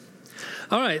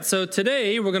All right, so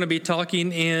today we're going to be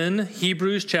talking in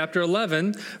Hebrews chapter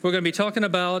 11. We're going to be talking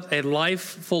about a life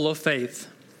full of faith.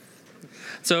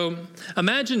 So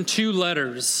imagine two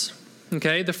letters,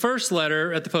 okay? The first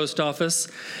letter at the post office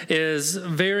is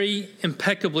very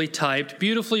impeccably typed,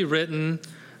 beautifully written.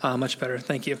 Much better,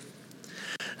 thank you.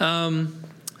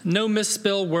 No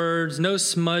misspelled words, no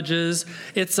smudges.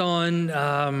 It's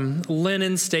on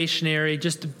linen stationery,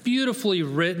 just beautifully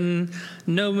written,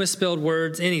 no misspelled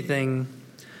words, anything.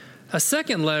 A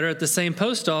second letter at the same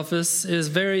post office is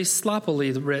very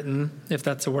sloppily written, if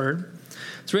that's a word.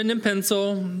 It's written in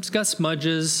pencil, it's got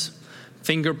smudges,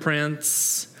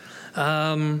 fingerprints,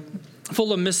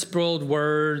 full of misspelled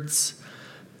words.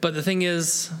 But the thing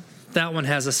is, that one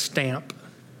has a stamp.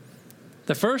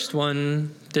 The first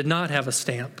one did not have a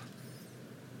stamp.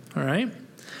 All right?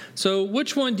 So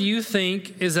which one do you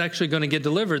think is actually going to get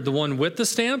delivered? The one with the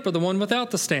stamp or the one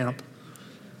without the stamp?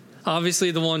 Obviously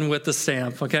the one with the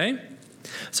stamp, okay?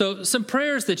 So some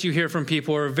prayers that you hear from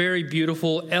people are very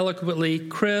beautiful, eloquently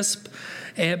crisp,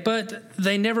 but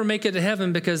they never make it to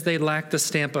heaven because they lack the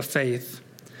stamp of faith.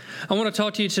 I want to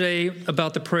talk to you today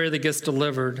about the prayer that gets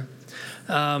delivered.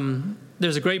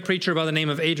 There's a great preacher by the name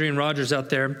of Adrian Rogers out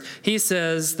there. He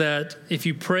says that if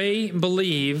you pray and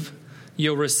believe,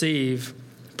 you'll receive.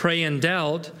 Pray in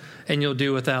doubt, and you'll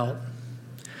do without.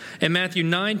 In Matthew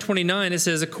 9:29, it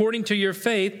says, according to your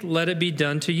faith, let it be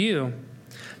done to you.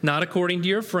 Not according to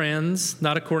your friends,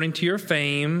 not according to your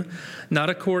fame, not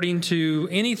according to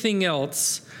anything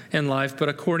else in life, but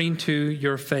according to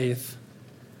your faith.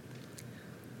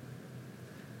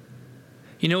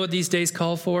 You know what these days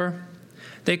call for?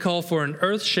 They call for an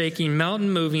earth-shaking,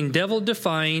 mountain-moving,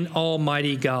 devil-defying,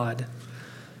 almighty God.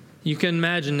 You can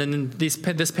imagine in this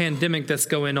pandemic that's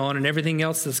going on and everything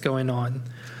else that's going on,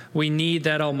 we need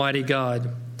that almighty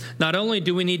God. Not only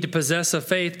do we need to possess a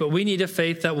faith, but we need a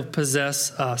faith that will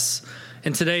possess us.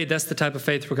 And today, that's the type of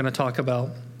faith we're going to talk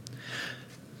about.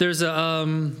 There's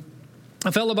a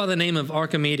fellow by the name of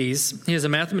Archimedes. He is a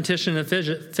mathematician and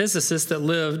physicist that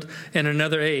lived in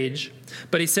another age,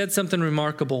 but he said something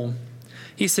remarkable.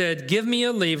 He said, give me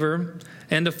a lever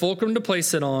and a fulcrum to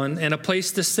place it on and a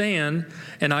place to stand,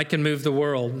 and I can move the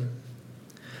world.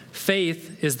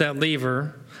 Faith is that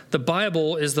lever. The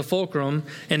Bible is the fulcrum,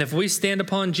 and if we stand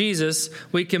upon Jesus,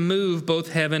 we can move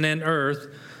both heaven and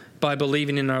earth by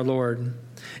believing in our Lord.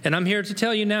 And I'm here to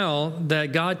tell you now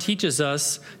that God teaches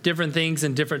us different things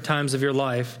in different times of your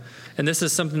life, and this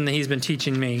is something that He's been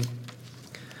teaching me.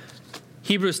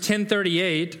 Hebrews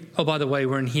 10:38, oh, by the way,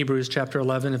 we're in Hebrews chapter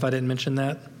 11, if I didn't mention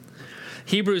that.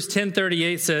 Hebrews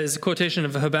 10:38 says, a quotation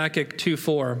of Habakkuk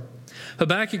 2:4.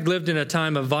 Habakkuk lived in a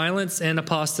time of violence and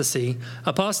apostasy.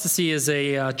 Apostasy is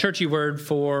a churchy word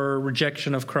for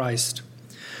rejection of Christ.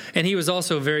 And he was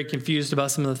also very confused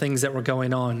about some of the things that were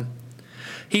going on.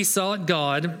 He sought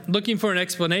God, looking for an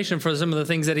explanation for some of the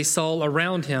things that he saw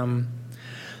around him.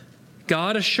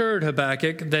 God assured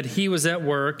Habakkuk that he was at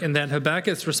work and that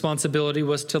Habakkuk's responsibility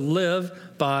was to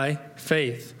live by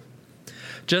faith.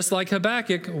 Just like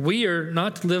Habakkuk, we are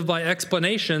not to live by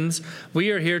explanations.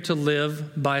 We are here to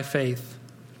live by faith.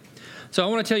 So I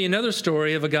want to tell you another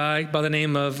story of a guy by the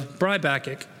name of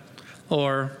Habakkuk,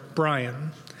 or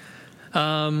Brian.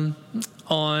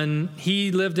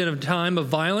 He lived in a time of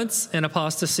violence and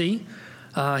apostasy.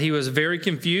 He was very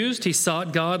confused. He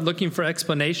sought God looking for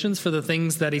explanations for the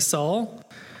things that he saw.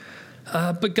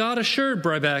 But God assured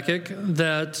Habakkuk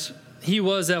that he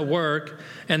was at work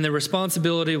and the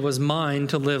responsibility was mine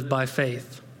to live by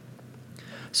faith.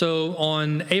 So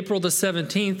on April the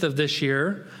 17th of this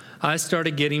year, I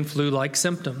started getting flu-like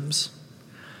symptoms.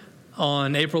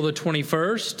 On April the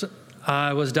 21st,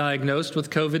 I was diagnosed with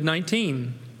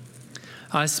COVID-19.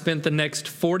 I spent the next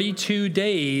 42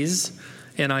 days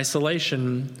in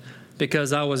isolation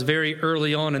because I was very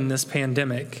early on in this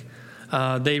pandemic.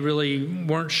 They really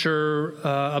weren't sure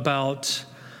about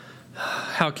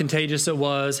how contagious it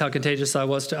was, how contagious I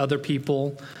was to other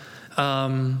people.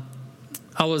 I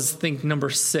was, I think, number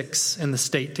 6 in the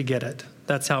state to get it.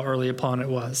 That's how early upon it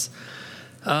was.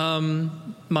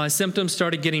 My symptoms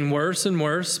started getting worse and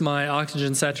worse. My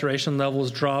oxygen saturation levels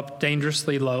dropped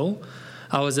dangerously low.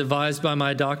 I was advised by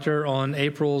my doctor on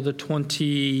April the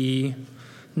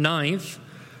 29th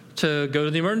to go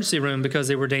to the emergency room because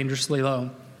they were dangerously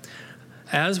low.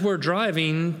 As we're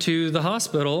driving to the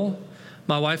hospital,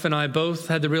 my wife and I both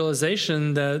had the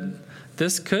realization that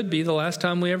this could be the last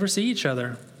time we ever see each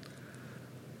other.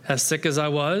 As sick as I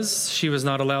was, she was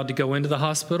not allowed to go into the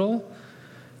hospital.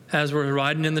 As we're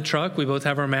riding in the truck, we both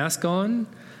have our mask on,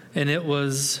 and it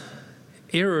was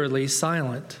eerily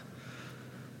silent.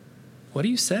 What do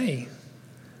you say?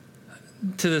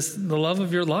 to the love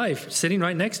of your life sitting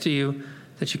right next to you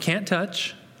that you can't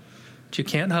touch, that you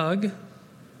can't hug?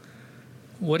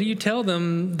 What do you tell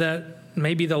them that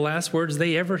may be the last words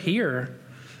they ever hear?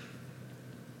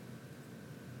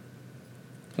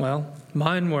 Well,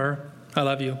 mine were, I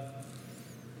love you.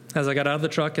 As I got out of the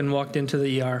truck and walked into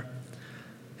the ER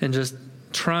and just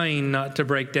trying not to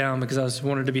break down because I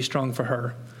wanted to be strong for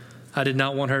her. I did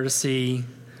not want her to see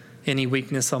any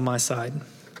weakness on my side.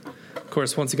 Of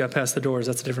course, once you got past the doors,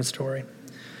 that's a different story.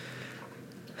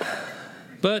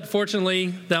 But fortunately,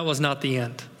 that was not the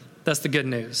end. That's the good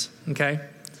news, okay?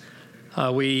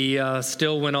 We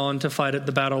still went on to fight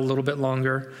the battle a little bit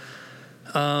longer.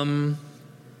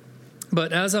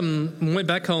 But as I went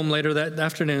back home later that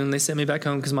afternoon, they sent me back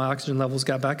home because my oxygen levels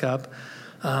got back up.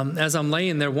 As I'm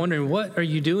laying there wondering, what are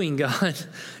you doing, God?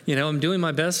 I'm doing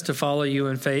my best to follow you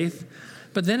in faith.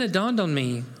 But then it dawned on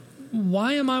me,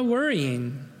 why am I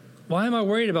worrying? Why am I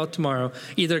worried about tomorrow?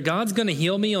 Either God's going to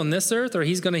heal me on this earth or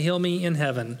he's going to heal me in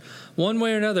heaven. One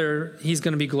way or another, he's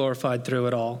going to be glorified through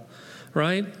it all,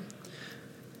 right?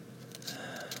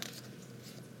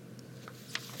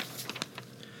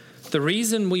 The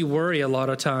reason we worry a lot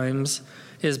of times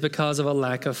is because of a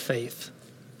lack of faith.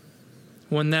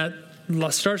 When that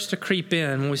starts to creep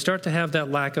in, when we start to have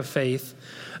that lack of faith,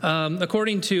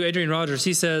 according to Adrian Rogers,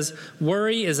 he says,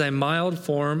 worry is a mild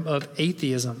form of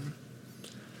atheism.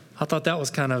 I thought that was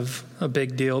kind of a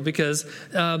big deal because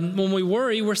when we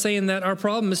worry, we're saying that our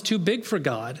problem is too big for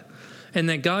God and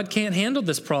that God can't handle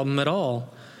this problem at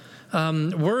all.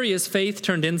 Worry is faith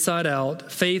turned inside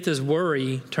out. Faith is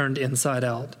worry turned inside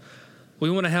out. We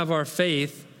want to have our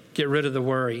faith get rid of the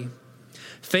worry.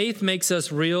 Faith makes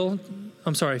God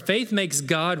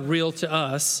real to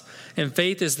us, and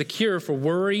faith is the cure for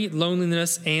worry,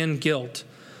 loneliness, and guilt.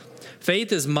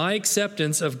 Faith is my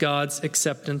acceptance of God's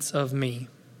acceptance of me.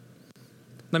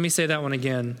 Let me say that one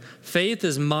again. Faith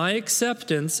is my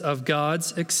acceptance of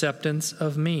God's acceptance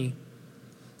of me.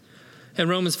 And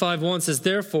Romans 5:1 says,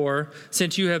 therefore,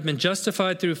 since you have been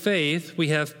justified through faith, we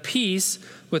have peace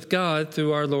with God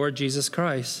through our Lord Jesus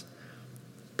Christ.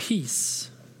 Peace.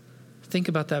 Think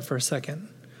about that for a second.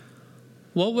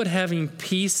 What would having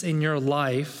peace in your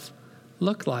life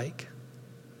look like?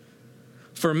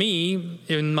 For me,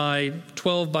 in my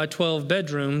 12 by 12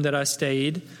 bedroom that I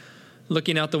stayed,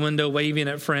 looking out the window, waving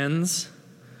at friends,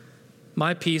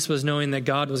 my peace was knowing that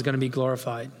God was going to be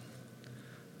glorified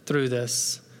through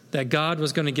this, that God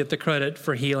was going to get the credit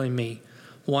for healing me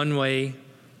one way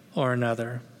or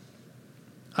another.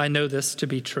 I know this to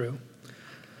be true.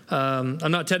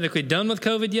 I'm not technically done with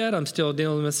COVID yet. I'm still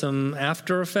dealing with some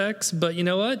after effects, but you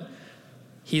know what?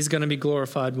 He's going to be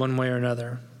glorified one way or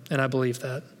another, and I believe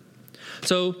that.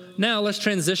 So now let's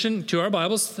transition to our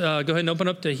Bibles. Go ahead and open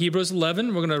up to Hebrews 11.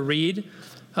 We're going to read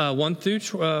 1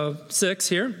 through 6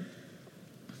 here.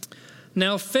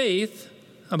 Now faith,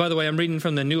 by the way, I'm reading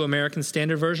from the New American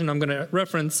Standard Version. I'm going to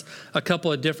reference a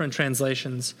couple of different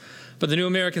translations. But the New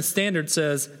American Standard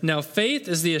says, now faith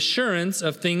is the assurance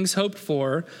of things hoped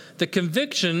for, the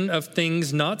conviction of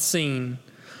things not seen.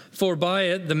 For by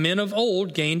it the men of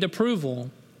old gained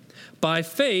approval. By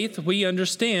faith we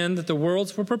understand that the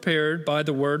worlds were prepared by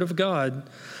the word of God,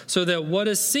 so that what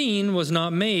is seen was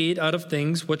not made out of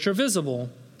things which are visible.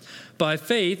 By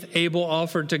faith Abel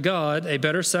offered to God a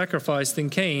better sacrifice than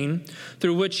Cain,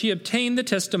 through which he obtained the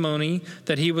testimony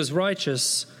that he was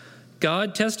righteous,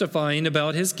 God testifying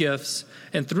about his gifts,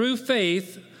 and through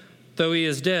faith, though he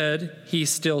is dead, he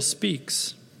still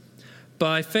speaks.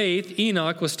 By faith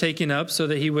Enoch was taken up so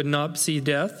that he would not see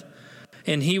death,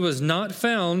 and he was not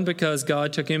found because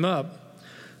God took him up.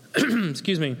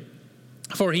 Excuse me.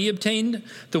 For he obtained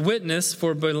the witness,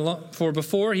 for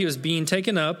before he was being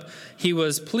taken up, he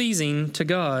was pleasing to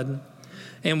God.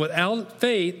 And without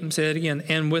faith, let me say that again,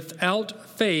 and without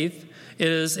faith it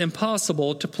is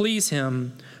impossible to please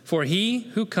him. For he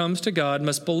who comes to God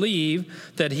must believe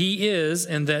that he is,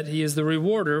 and that he is the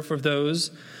rewarder for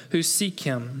those who seek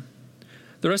him.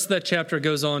 The rest of that chapter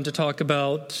goes on to talk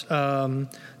about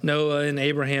Noah and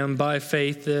Abraham, by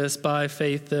faith this, by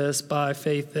faith this, by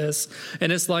faith this.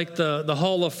 And it's like the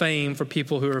hall of fame for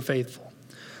people who are faithful.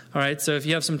 All right, so if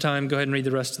you have some time, go ahead and read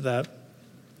the rest of that.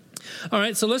 All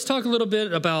right, so let's talk a little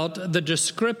bit about the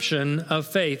description of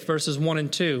faith, verses 1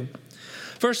 and 2.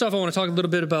 First off, I want to talk a little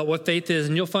bit about what faith is,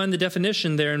 and you'll find the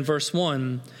definition there in verse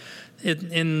 1.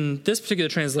 In this particular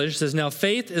translation, it says, now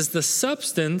faith is the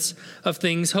substance of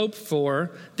things hoped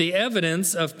for, the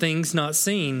evidence of things not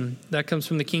seen. That comes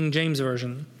from the King James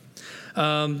Version.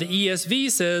 The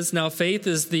ESV says, now faith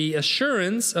is the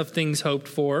assurance of things hoped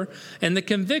for and the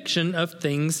conviction of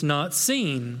things not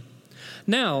seen.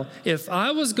 Now, if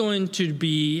I was going to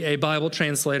be a Bible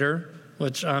translator,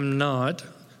 which I'm not,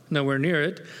 nowhere near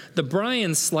it, the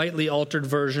Bryan slightly altered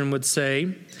version would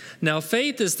say, now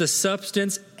faith is the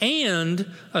substance and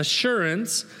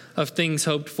assurance of things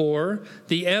hoped for,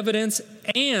 the evidence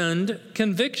and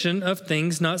conviction of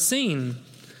things not seen.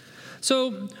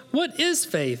 So what is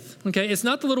faith? Okay, it's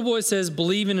not the little boy says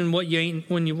believing in what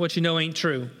you know ain't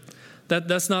true.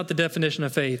 That's not the definition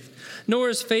of faith. Nor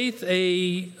is faith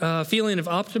a feeling of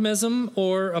optimism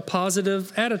or a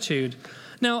positive attitude.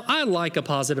 Now, I like a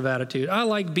positive attitude. I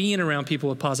like being around people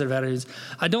with positive attitudes.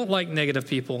 I don't like negative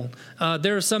people.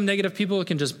 There are some negative people who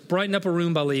can just brighten up a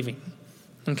room by leaving.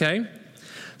 Okay?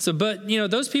 So, but,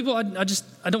 those people, I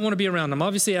don't want to be around them.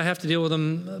 Obviously, I have to deal with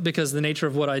them because of the nature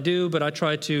of what I do, but I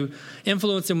try to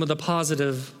influence them with a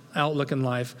positive outlook in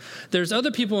life. There's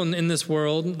other people in this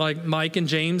world, like Mike and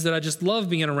James, that I just love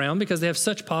being around because they have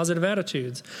such positive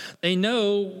attitudes. They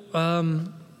know,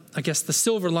 I guess, the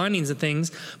silver linings of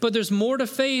things, but there's more to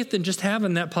faith than just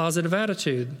having that positive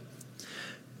attitude.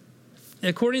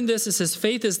 According to this, it says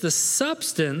faith is the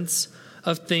substance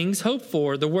of things hoped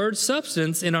for. The word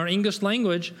substance in our English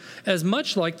language is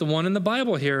much like the one in the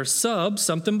Bible here. Sub,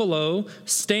 something below,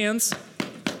 stance,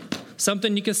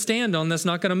 something you can stand on that's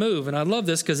not going to move. And I love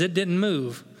this because it didn't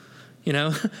move.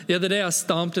 The other day I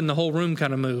stomped and the whole room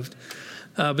kind of moved.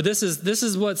 But this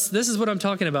is what I'm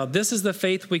talking about. This is the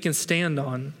faith we can stand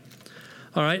on.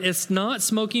 All right, it's not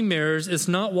smoky mirrors. It's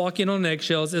not walking on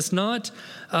eggshells. It's not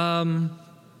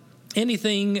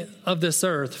anything of this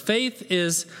earth. Faith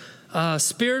is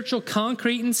spiritual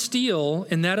concrete and steel,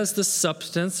 and that is the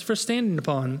substance for standing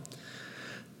upon.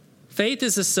 Faith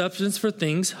is a substance for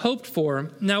things hoped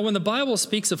for. Now, when the Bible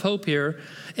speaks of hope here,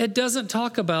 it doesn't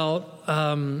talk about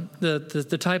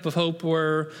the type of hope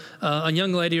where a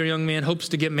young lady or young man hopes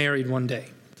to get married one day.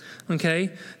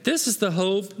 Okay? This is the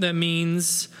hope that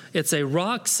means it's a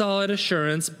rock-solid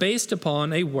assurance based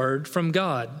upon a word from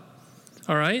God.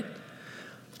 All right?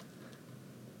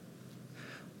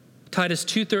 Titus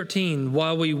 2:13,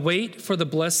 while we wait for the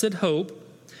blessed hope,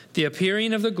 the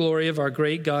appearing of the glory of our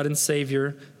great God and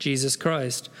Savior, Jesus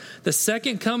Christ. The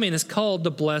second coming is called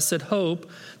the blessed hope.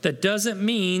 That doesn't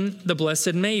mean the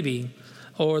blessed maybe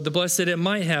or the blessed it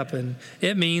might happen.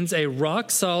 It means a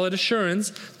rock-solid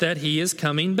assurance that he is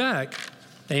coming back.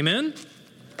 Amen?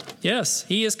 Yes,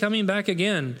 he is coming back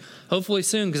again, hopefully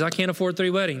soon, because I can't afford 3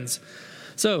 weddings.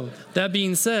 So, that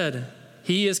being said,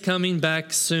 he is coming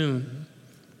back soon.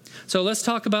 So let's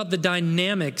talk about the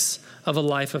dynamics of a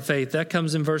life of faith. That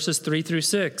comes in verses 3 through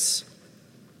 6.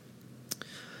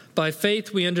 By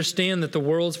faith, we understand that the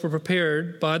worlds were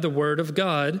prepared by the word of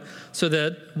God, so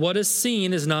that what is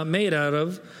seen is not made out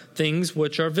of things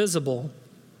which are visible.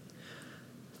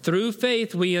 Through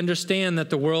faith, we understand that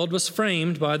the world was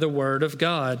framed by the word of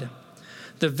God.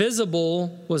 The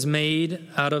visible was made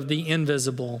out of the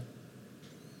invisible.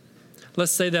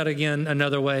 Let's say that again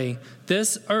another way.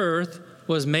 This earth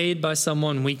was made by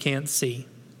someone we can't see.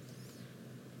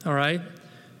 All right?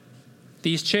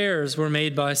 These chairs were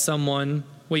made by someone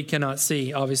we cannot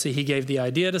see. Obviously, he gave the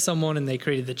idea to someone and they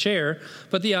created the chair,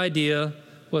 but the idea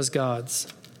was God's.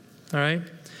 All right?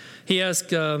 He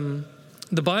asked, God in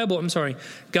the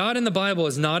Bible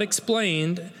is not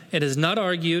explained, it is not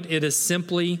argued, it is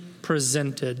simply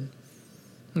presented.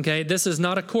 Okay? This is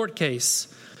not a court case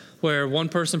where one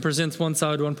person presents one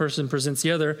side, one person presents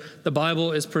the other. The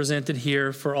Bible is presented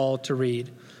here for all to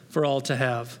read, for all to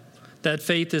have. That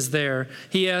faith is there.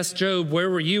 He asked Job, where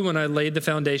were you when I laid the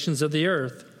foundations of the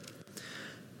earth?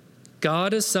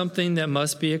 God is something that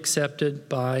must be accepted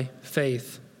by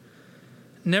faith.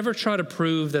 Never try to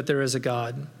prove that there is a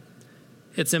God.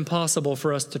 It's impossible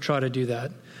for us to try to do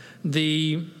that.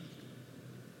 The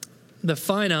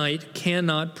finite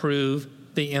cannot prove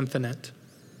the infinite.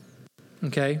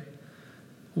 Okay?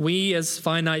 We as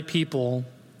finite people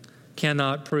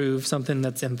cannot prove something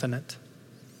that's infinite.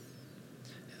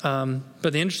 But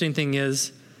the interesting thing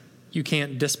is, you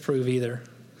can't disprove either.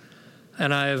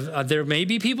 And there may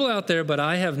be people out there, but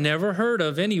I have never heard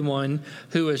of anyone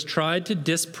who has tried to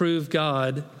disprove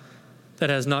God that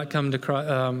has not come to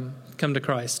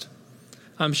Christ.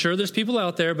 I'm sure there's people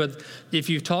out there, but if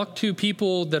you talk to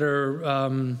people that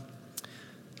are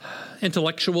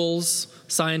intellectuals,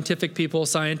 scientific people,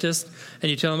 scientists, and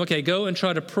you tell them, okay, go and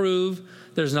try to prove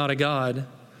there's not a God,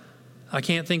 I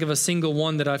can't think of a single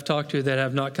one that I've talked to that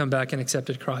have not come back and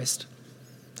accepted Christ.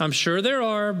 I'm sure there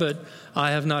are, but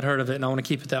I have not heard of it, and I want to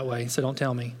keep it that way, so don't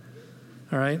tell me.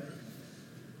 All right?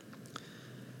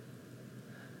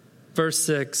 Verse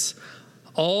 6,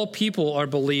 all people are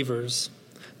believers.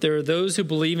 There are those who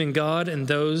believe in God and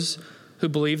those who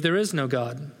believe there is no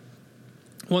God.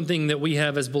 One thing that we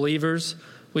have as believers,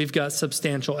 we've got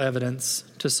substantial evidence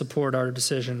to support our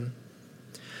decision.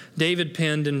 David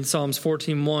penned in Psalms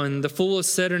 14:1, "The fool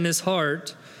has said in his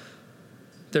heart,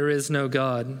 there is no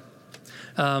God."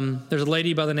 There's a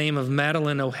lady by the name of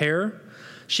Madeline O'Hare.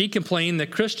 She complained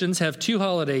that Christians have two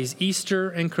holidays, Easter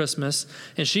and Christmas,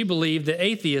 and she believed that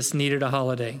atheists needed a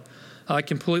holiday. I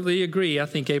completely agree. I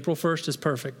think April 1st is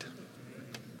perfect.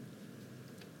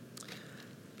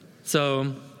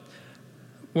 So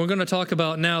we're going to talk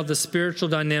about now the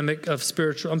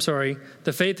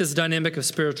the faith is dynamic of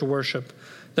spiritual worship.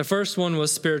 The first one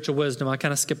was spiritual wisdom. I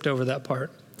kind of skipped over that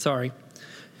part. Sorry.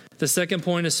 The second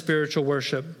point is spiritual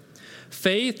worship.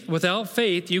 Without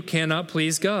faith, you cannot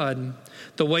please God.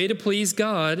 The way to please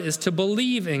God is to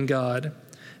believe in God,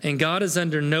 and God is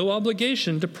under no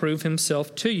obligation to prove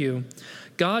himself to you.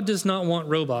 God does not want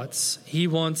robots. He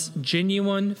wants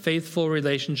genuine, faithful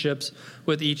relationships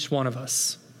with each one of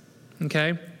us.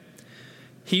 Okay?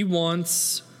 He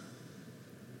wants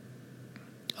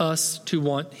us to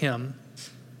want him.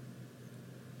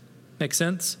 Make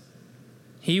sense?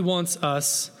 He wants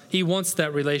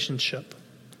that relationship.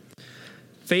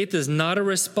 Faith is not a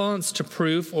response to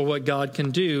proof or what God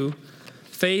can do.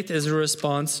 Faith is a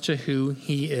response to who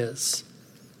he is,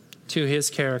 to his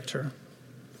character.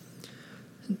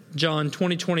 John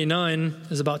 20:29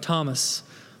 is about Thomas.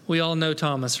 We all know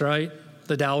Thomas, right?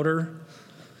 The doubter.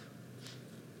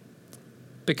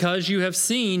 Because you have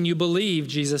seen, you believe,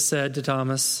 Jesus said to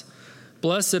Thomas.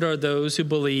 Blessed are those who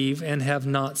believe and have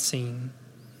not seen.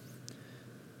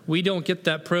 We don't get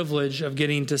that privilege of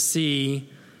getting to see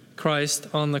Christ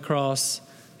on the cross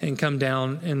and come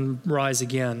down and rise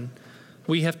again.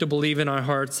 We have to believe in our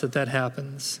hearts that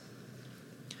happens.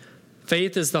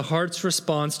 Faith is the heart's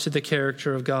response to the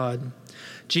character of God.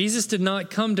 Jesus did not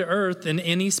come to earth in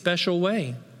any special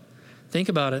way. Think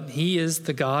about it. He is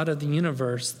the God of the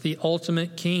universe, the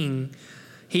ultimate king.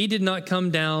 He did not come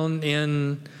down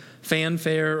in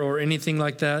fanfare or anything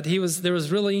like that. There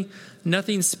was really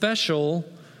nothing special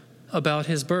about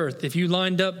his birth. If you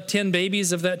lined up 10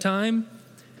 babies of that time,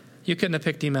 you couldn't have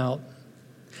picked him out.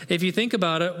 If you think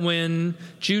about it, when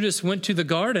Judas went to the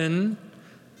garden,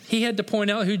 he had to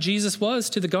point out who Jesus was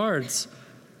to the guards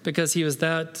because he was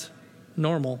that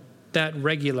normal, that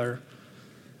regular.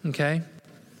 Okay?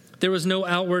 There was no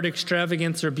outward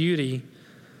extravagance or beauty,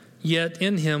 yet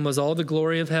in him was all the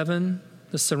glory of heaven,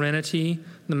 the serenity,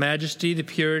 the majesty, the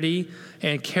purity,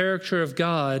 and character of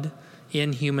God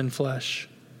in human flesh.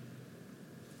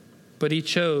 But he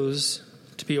chose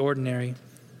to be ordinary.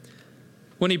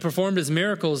 When he performed his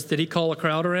miracles, did he call a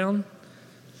crowd around?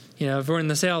 If we're in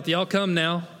the South, y'all come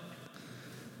now.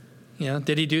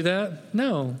 Did he do that?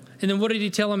 No. And then what did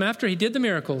he tell them after he did the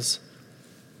miracles?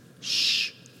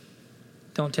 Shh.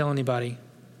 Don't tell anybody.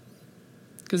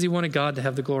 Because he wanted God to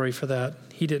have the glory for that.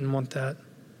 He didn't want that.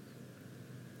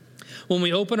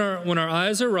 When our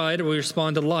eyes are right, we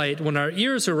respond to light. When our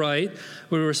ears are right,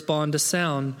 we respond to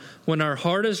sound. When our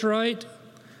heart is right,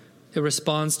 it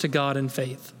responds to God in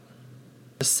faith.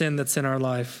 The sin that's in our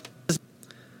life.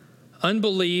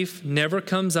 Unbelief never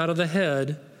comes out of the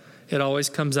head. It always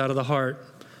comes out of the heart.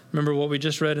 Remember what we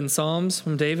just read in Psalms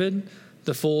from David?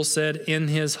 The fool said, in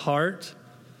his heart,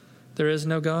 there is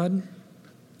no God.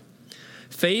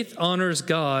 Faith honors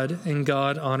God, and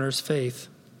God honors faith.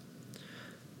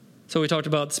 So we talked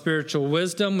about spiritual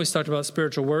wisdom. We talked about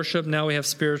spiritual worship. Now we have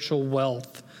spiritual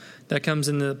wealth. That comes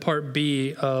in the part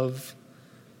B of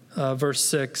verse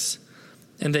 6.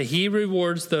 And that he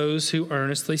rewards those who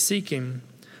earnestly seek him.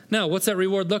 Now, what's that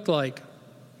reward look like?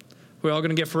 We're all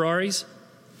going to get Ferraris?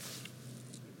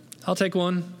 I'll take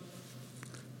one.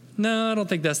 No, I don't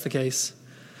think that's the case.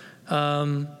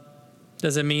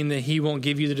 Does it mean that he won't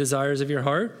give you the desires of your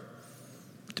heart?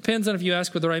 It depends on if you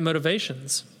ask with the right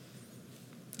motivations.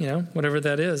 Whatever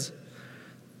that is.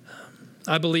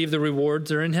 I believe the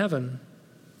rewards are in heaven.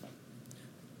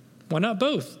 Why not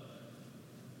both?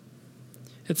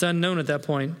 It's unknown at that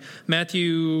point.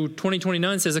 Matthew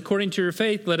 20:29 says, according to your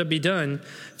faith, let it be done.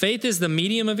 Faith is the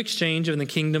medium of exchange in the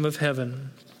kingdom of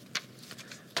heaven.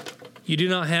 You do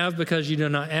not have because you do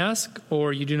not ask,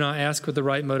 or you do not ask with the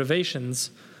right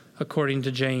motivations, according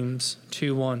to James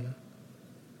 2:1.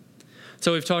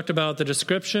 So we've talked about the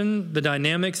description, the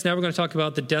dynamics. Now we're going to talk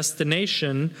about the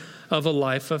destination of a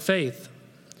life of faith.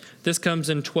 This comes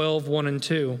in 12:1 and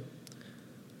 2.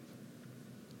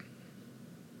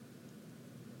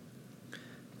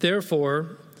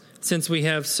 Therefore, since we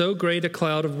have so great a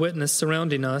cloud of witness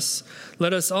surrounding us,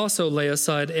 let us also lay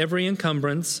aside every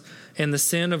encumbrance and the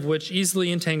sin of which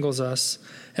easily entangles us,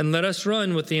 and let us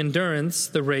run with the endurance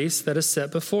the race that is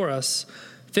set before us,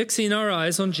 fixing our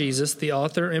eyes on Jesus, the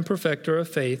author and perfecter of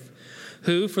faith,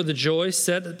 who, for the joy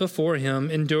set before him,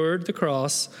 endured the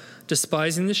cross,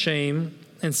 despising the shame,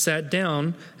 and sat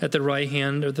down at the right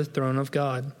hand of the throne of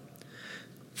God.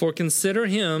 For consider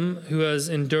him who has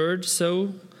endured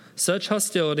such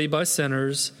hostility by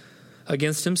sinners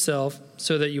against himself,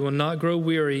 so that you will not grow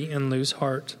weary and lose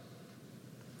heart.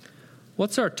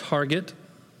 What's our target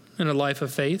in a life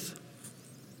of faith?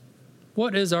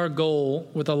 What is our goal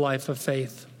with a life of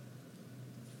faith?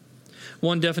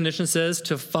 One definition says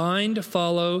to find,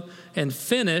 follow, and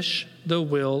finish the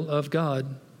will of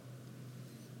God.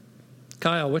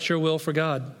 Kyle, what's your will for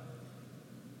God?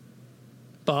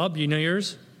 Bob, you know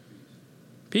yours?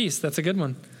 Peace, that's a good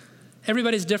one.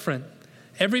 Everybody's different.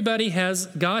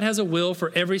 God has a will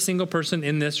for every single person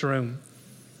in this room.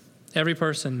 Every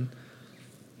person.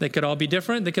 They could all be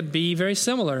different. They could be very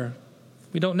similar.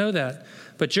 We don't know that.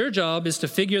 But your job is to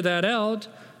figure that out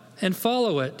and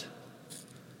follow it,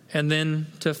 and then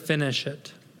to finish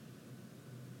it.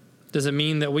 Does it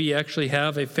mean that we actually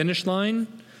have a finish line?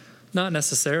 Not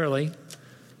necessarily.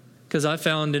 Because I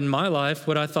found in my life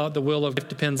what I thought the will of God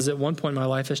depends, at one point in my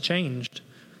life has changed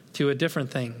to a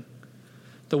different thing.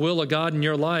 The will of God in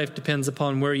your life depends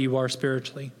upon where you are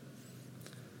spiritually.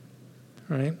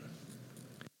 Right?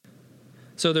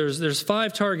 So there's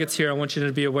 5 targets here I want you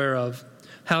to be aware of.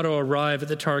 How to arrive at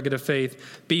the target of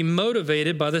faith. Be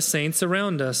motivated by the saints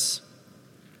around us.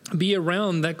 Be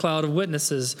around that cloud of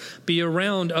witnesses. Be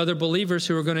around other believers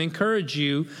who are going to encourage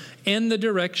you in the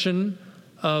direction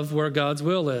of where God's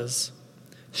will is.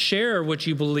 Share what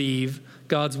you believe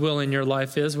God's will in your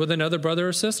life is with another brother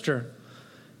or sister,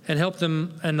 and help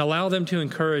them and allow them to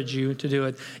encourage you to do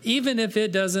it, even if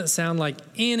it doesn't sound like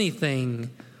anything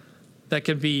that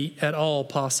could be at all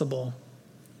possible.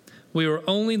 We are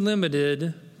only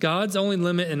limited. God's only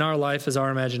limit in our life is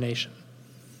our imagination.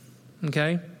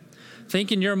 Okay?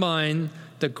 Think in your mind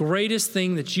the greatest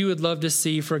thing that you would love to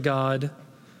see for God,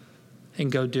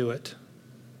 and go do it.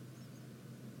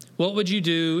 What would you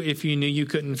do if you knew you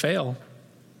couldn't fail?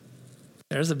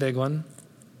 There's a big one.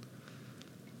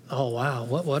 Oh, wow,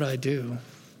 what would I do?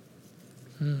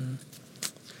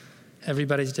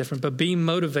 Everybody's different, but be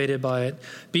motivated by it.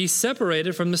 Be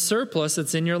separated from the surplus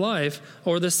that's in your life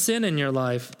or the sin in your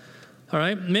life. All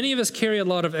right? Many of us carry a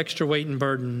lot of extra weight and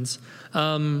burdens.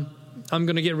 I'm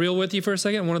going to get real with you for a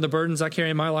second. One of the burdens I carry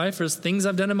in my life is things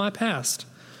I've done in my past.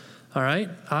 All right?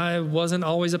 I wasn't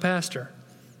always a pastor.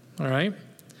 All right?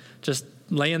 Just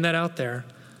laying that out there.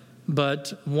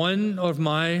 But one of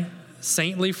my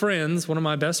saintly friends, one of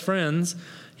my best friends,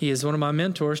 he is one of my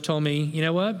mentors, told me, you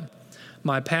know what?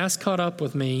 My past caught up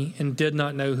with me and did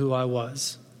not know who I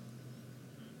was.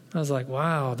 I was like,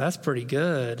 wow, that's pretty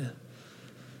good.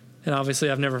 And obviously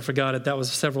I've never forgot it. That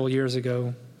was several years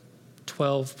ago,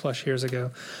 12 plus years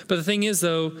ago. But the thing is,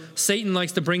 though, Satan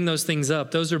likes to bring those things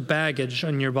up. Those are baggage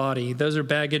on your body. Those are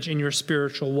baggage in your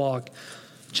spiritual walk.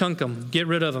 Chunk them, get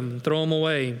rid of them, throw them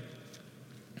away.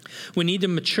 We need to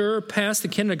mature past the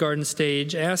kindergarten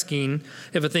stage, asking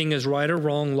if a thing is right or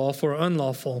wrong, lawful or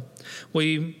unlawful.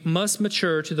 We must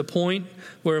mature to the point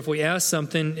where if we ask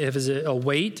something, is it a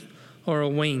weight or a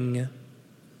wing?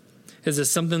 Is it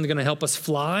something that's going to help us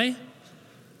fly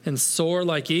and soar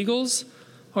like eagles?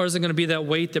 Or is it going to be that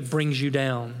weight that brings you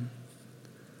down?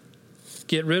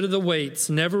 Get rid of the weights.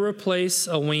 Never replace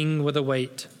a wing with a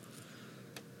weight.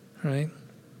 All right?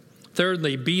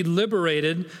 Thirdly, be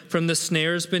liberated from the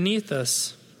snares beneath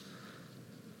us.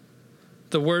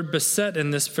 The word beset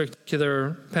in this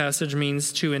particular passage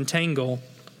means to entangle.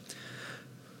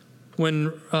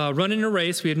 When running a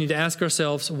race, we need to ask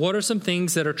ourselves, what are some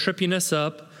things that are tripping us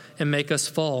up and make us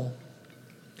fall?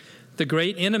 The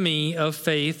great enemy of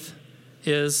faith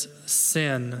is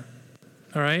sin.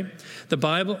 All right?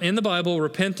 In the Bible,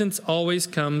 repentance always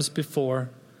comes before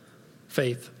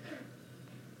faith.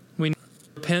 We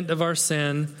repent of our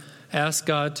sin, ask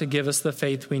God to give us the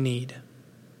faith we need.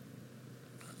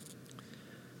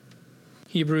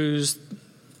 Hebrews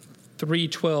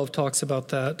 3:12 talks about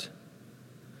that.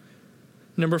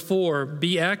 Number 4,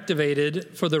 be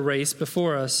activated for the race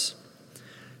before us.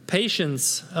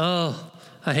 Patience. Oh,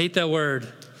 I hate that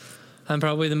word. I'm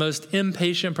probably the most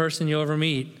impatient person you'll ever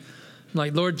meet. I'm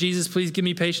like, Lord Jesus, please give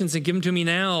me patience and give them to me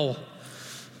now.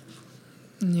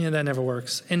 Yeah, that never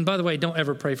works. And by the way, don't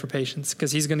ever pray for patience,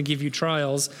 because he's going to give you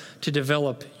trials to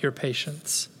develop your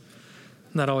patience.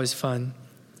 Not always fun.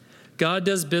 God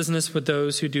does business with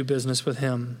those who do business with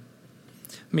him.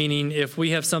 Meaning, if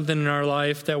we have something in our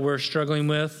life that we're struggling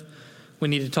with, we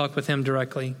need to talk with him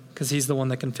directly, because he's the one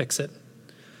that can fix it.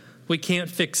 We can't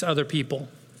fix other people.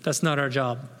 That's not our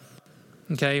job.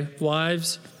 Okay?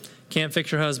 Wives, can't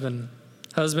fix your husband.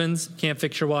 Husbands, can't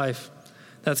fix your wife.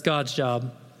 That's God's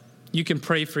job. You can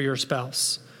pray for your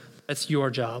spouse. That's your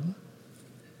job.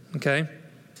 Okay?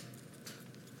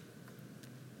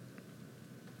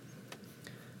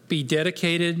 Be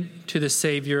dedicated to the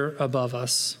Savior above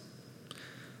us.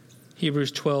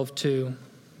 Hebrews 12:2.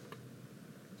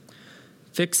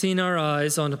 Fixing our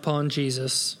eyes upon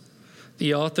Jesus,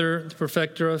 the author, the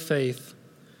perfecter of faith,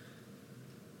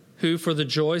 who for the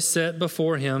joy set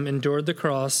before him endured the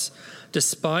cross,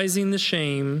 despising the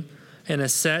shame, and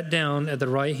has sat down at the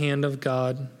right hand of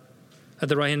God, at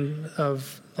the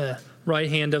right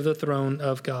hand of the throne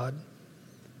of God.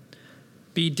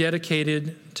 Be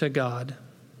dedicated to God,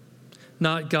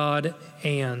 not God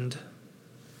and.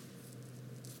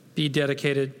 Be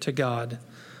dedicated to God.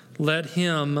 Let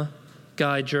him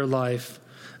guide your life.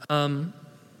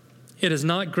 It is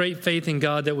not great faith in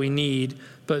God that we need,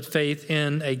 but faith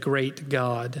in a great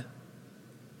God.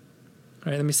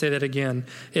 All right, let me say that again.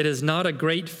 It is not a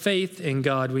great faith in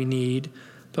God we need,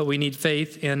 but we need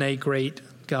faith in a great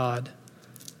God.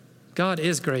 God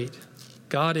is great.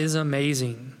 God is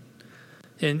amazing.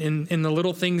 In the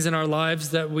little things in our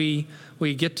lives that we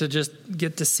get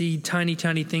to see,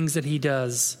 tiny things that he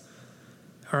does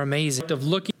are amazing. Of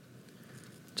looking,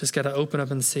 just got to open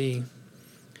up and see.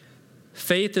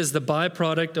 Faith is the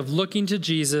byproduct of looking to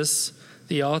Jesus,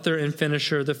 the author and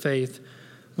finisher of the faith.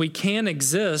 We can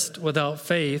exist without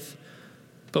faith,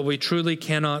 but we truly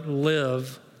cannot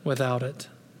live without it.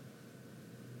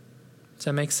 Does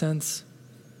that make sense?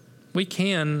 We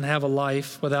can have a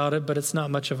life without it, but it's not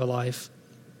much of a life.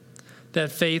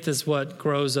 That faith is what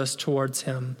grows us towards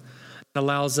him,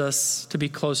 allows us to be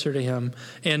closer to him.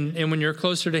 And when you're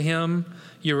closer to him,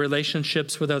 your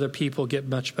relationships with other people get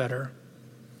much better.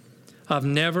 I've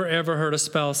never, ever heard a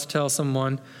spouse tell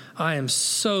someone, I am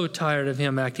so tired of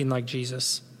him acting like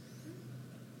Jesus.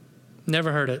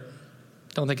 Never heard it.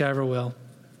 Don't think I ever will.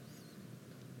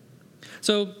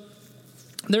 So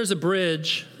there's a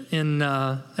bridge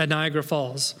at Niagara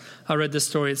Falls. I read this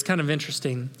story. It's kind of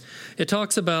interesting. It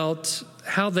talks about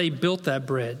how they built that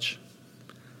bridge.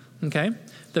 Okay?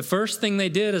 The first thing they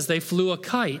did is they flew a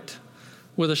kite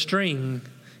with a string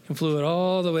and flew it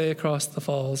all the way across the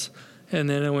falls. And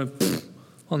then it went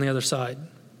on the other side.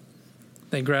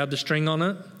 They grabbed the string on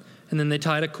it, and then they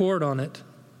tied a cord on it.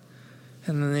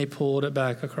 And then they pulled it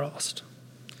back across.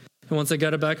 And once they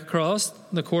got it back across,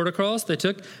 the cord across, they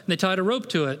took and they tied a rope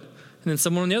to it. And then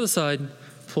someone on the other side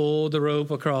pulled the rope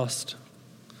across,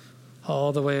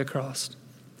 all the way across.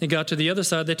 They got to the other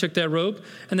side, they took that rope,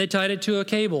 and they tied it to a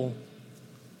cable.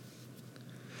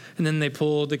 And then they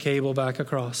pulled the cable back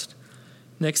across.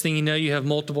 Next thing you know, you have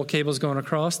multiple cables going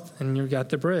across, and you've got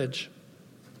the bridge.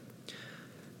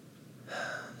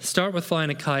 Start with flying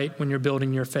a kite when you're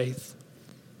building your faith.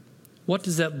 What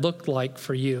does that look like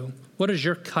for you? What does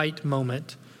your kite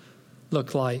moment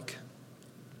look like?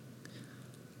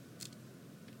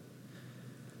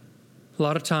 A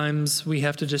lot of times we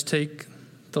have to just take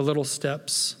the little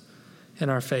steps in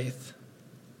our faith.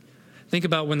 Think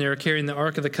about when they were carrying the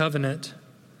Ark of the Covenant.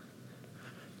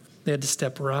 They had to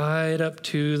step right up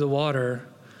to the water,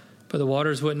 but the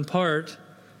waters wouldn't part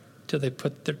till they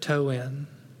put their toe in,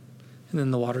 and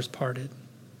then the waters parted.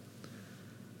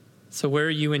 So where are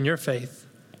you in your faith?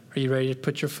 Are you ready to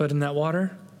put your foot in that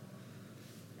water?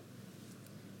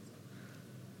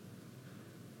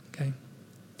 Okay.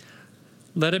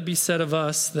 Let it be said of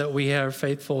us that we are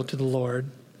faithful to the Lord,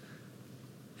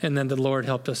 and then the Lord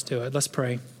helped us do it. Let's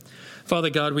pray. Father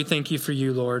God, we thank you for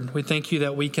you, Lord. We thank you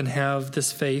that we can have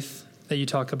this faith that you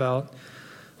talk about.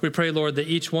 We pray, Lord, that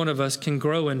each one of us can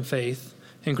grow in faith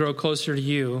and grow closer to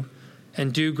you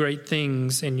and do great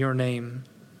things in your name.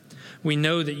 We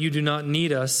know that you do not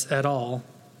need us at all.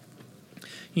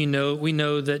 We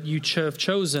know that you have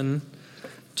chosen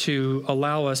to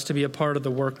allow us to be a part of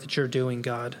the work that you're doing,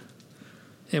 God.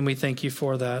 And we thank you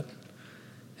for that.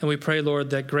 And we pray,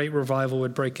 Lord, that great revival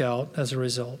would break out as a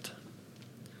result.